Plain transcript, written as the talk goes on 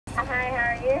Hi, how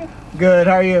are you? Good,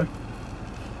 how are you?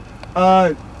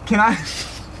 Can I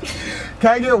can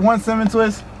I get one cinnamon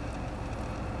twist?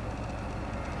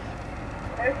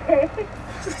 Okay.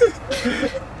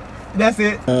 That's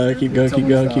it. Keep going. I'm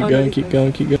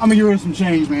gonna give her some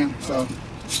change, man. So,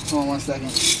 hold on 1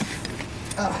 second.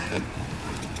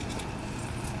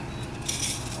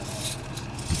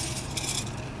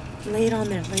 Lay it on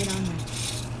there.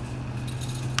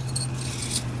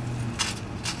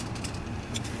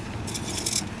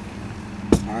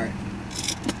 All right.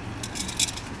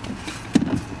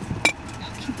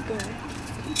 Keep it going.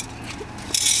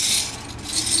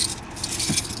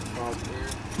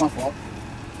 My fault.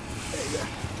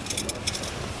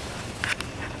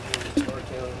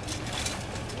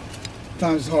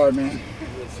 Times is hard, man.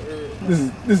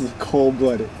 This is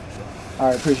cold-blooded. All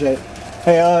right, appreciate it.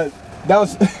 Hey, that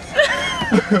was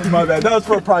my bad. That was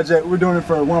for a project. We're doing it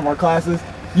for one of our classes.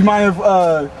 You mind if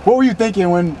what were you thinking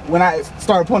when I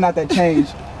started pulling out that change?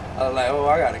 I was like, oh,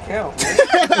 I gotta count, man.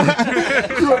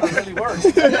 It really works.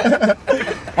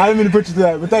 I didn't mean to put you through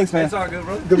that, but thanks, man. It's all good,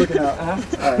 bro. Good looking out. All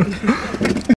right.